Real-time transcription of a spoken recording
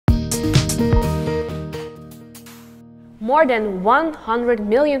More than 100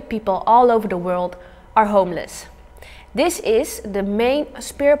 million people all over the world are homeless. This is the main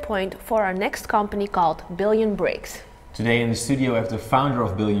spear point for our next company called Billion Bricks. Today in the studio we have the founder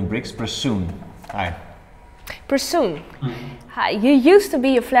of Billion Bricks, Prasoon. Hi. Prasoon, hi. You used to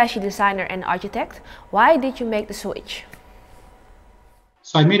be a flashy designer and architect. Why did you make the switch?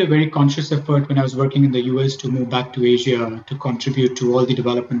 So I made a very conscious effort when I was working in the US to move back to Asia to contribute to all the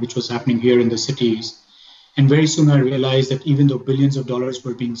development which was happening here in the cities. And very soon I realized that even though billions of dollars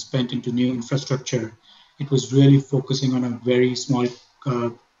were being spent into new infrastructure, it was really focusing on a very small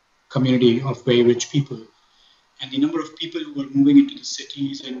community of very rich people. And the number of people who were moving into the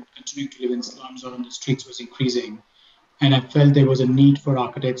cities and continuing to live in slums or on the streets was increasing. And I felt there was a need for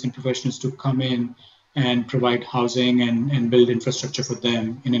architects and professionals to come in and provide housing and build infrastructure for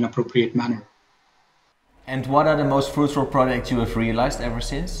them in an appropriate manner. And what are the most fruitful projects you have realized ever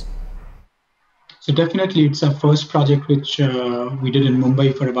since? So definitely it's our first project which we did in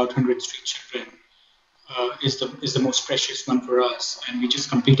Mumbai for about 100 street children. Is the most precious one for us, and we just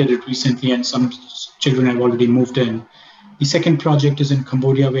completed it recently and some children have already moved in. The second project is in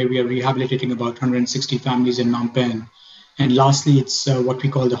Cambodia where we are rehabilitating about 160 families in Phnom Penh. And lastly, it's what we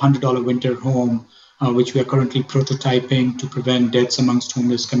call the $100 winter home, which we are currently prototyping to prevent deaths amongst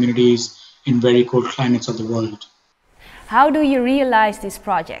homeless communities in very cold climates of the world. How do you realize these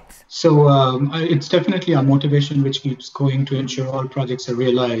projects? So it's definitely our motivation which keeps going to ensure all projects are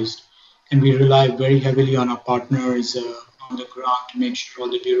realized. And we rely very heavily on our partners on the ground to make sure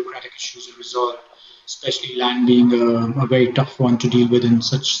all the bureaucratic issues are resolved, especially land being a very tough one to deal with in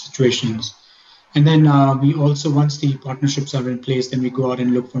such situations. And then we also, once the partnerships are in place, then we go out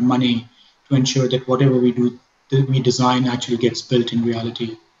and look for money to ensure that whatever we do, we design actually gets built in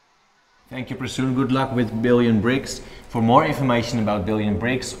reality. Thank you, Prasoon. Good luck with Billion Bricks. For more information about Billion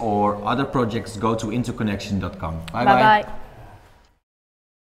Bricks or other projects, go to IntoConnection.com. Bye-bye. Bye-bye.